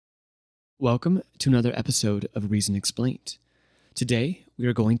Welcome to another episode of Reason Explained. Today, we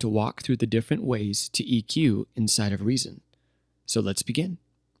are going to walk through the different ways to EQ inside of Reason. So let's begin.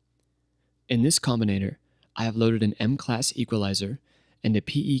 In this combinator, I have loaded an MClass Equalizer and a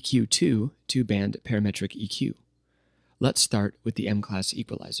PEQ2 two-band parametric EQ. Let's start with the MClass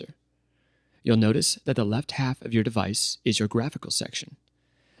Equalizer. You'll notice that the left half of your device is your graphical section.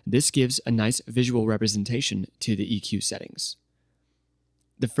 This gives a nice visual representation to the EQ settings.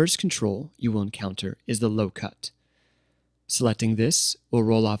 The first control you will encounter is the low cut. Selecting this will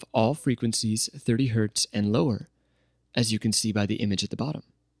roll off all frequencies 30 Hz and lower, as you can see by the image at the bottom.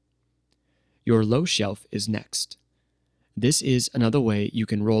 Your low shelf is next. This is another way you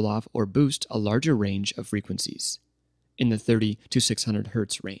can roll off or boost a larger range of frequencies, in the 30 to 600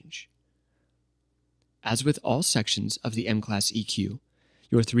 Hz range. As with all sections of the MClass EQ,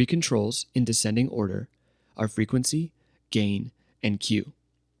 your three controls in descending order are frequency, gain, and Q.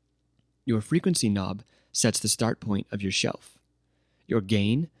 Your frequency knob sets the start point of your shelf. Your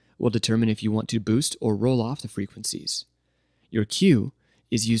gain will determine if you want to boost or roll off the frequencies. Your Q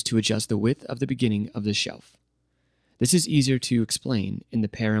is used to adjust the width of the beginning of the shelf. This is easier to explain in the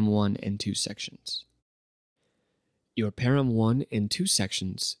PARAM 1 and 2 sections. Your PARAM 1 and 2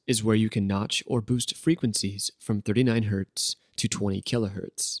 sections is where you can notch or boost frequencies from 39 Hz to 20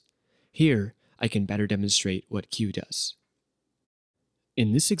 kHz. Here, I can better demonstrate what Q does.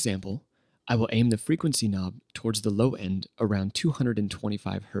 In this example, I will aim the frequency knob towards the low end around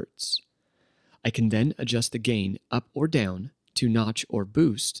 225 Hz. I can then adjust the gain up or down to notch or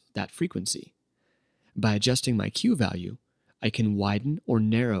boost that frequency. By adjusting my Q value, I can widen or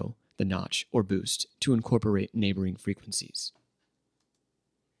narrow the notch or boost to incorporate neighboring frequencies.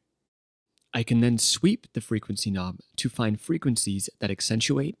 I can then sweep the frequency knob to find frequencies that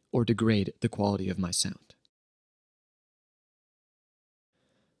accentuate or degrade the quality of my sound.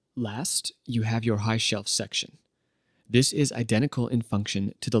 Last, you have your high shelf section. This is identical in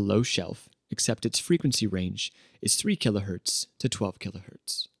function to the low shelf, except its frequency range is 3 kHz to 12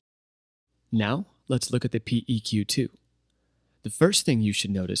 kHz. Now, let's look at the PEQ2. The first thing you should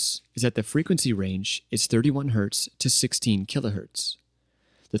notice is that the frequency range is 31 Hz to 16 kHz.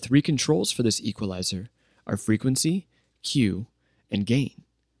 The three controls for this equalizer are frequency, Q, and gain,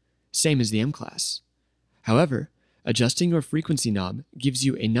 same as the MClass. However, adjusting your frequency knob gives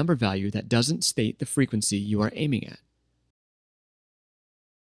you a number value that doesn't state the frequency you are aiming at.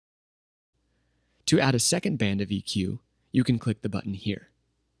 To add a second band of EQ, you can click the button here.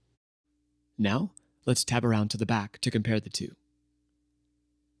 Now, let's tab around to the back to compare the two.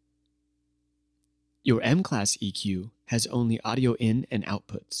 Your MClass EQ has only audio in and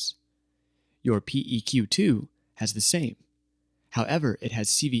outputs. Your PEQ2 has the same. However, it has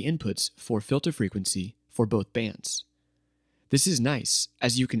CV inputs for filter frequency for both bands. This is nice,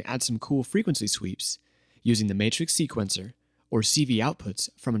 as you can add some cool frequency sweeps using the matrix sequencer or CV outputs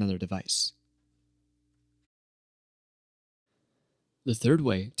from another device. The third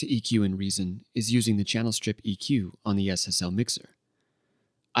way to EQ in Reason is using the channel strip EQ on the SSL mixer.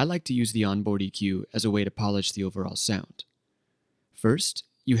 I like to use the Onboard EQ as a way to polish the overall sound. First,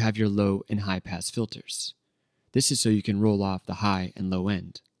 you have your low and high pass filters. This is so you can roll off the high and low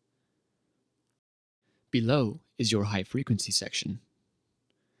end. Below is your high frequency section.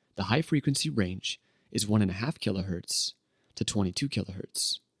 The high frequency range is 1.5 kHz to 22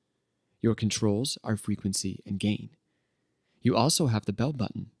 kHz. Your controls are frequency and gain. You also have the bell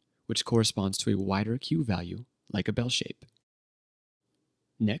button, which corresponds to a wider Q value, like a bell shape.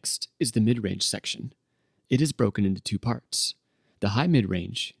 Next is the mid-range section. It is broken into two parts. The high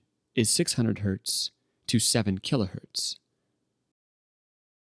mid-range is 600 Hz to 7 kHz.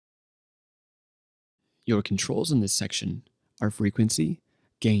 Your controls in this section are frequency,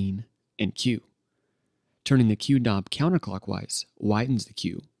 gain, and Q. Turning the Q knob counterclockwise widens the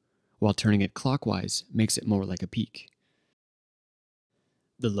Q, while turning it clockwise makes it more like a peak.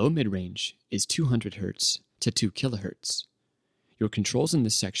 The low mid-range is 200 Hz to 2 kHz. Your controls in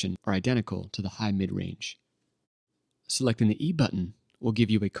this section are identical to the high mid-range. Selecting the E button will give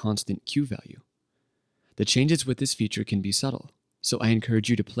you a constant Q value. The changes with this feature can be subtle, so I encourage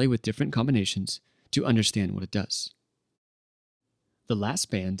you to play with different combinations to understand what it does. The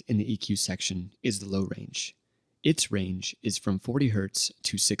last band in the EQ section is the low range. Its range is from 40 Hz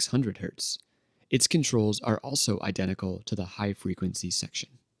to 600 Hz. Its controls are also identical to the high frequency section.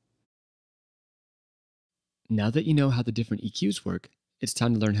 Now that you know how the different EQs work, it's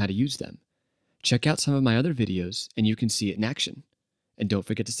time to learn how to use them. Check out some of my other videos and you can see it in action. And don't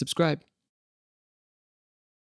forget to subscribe.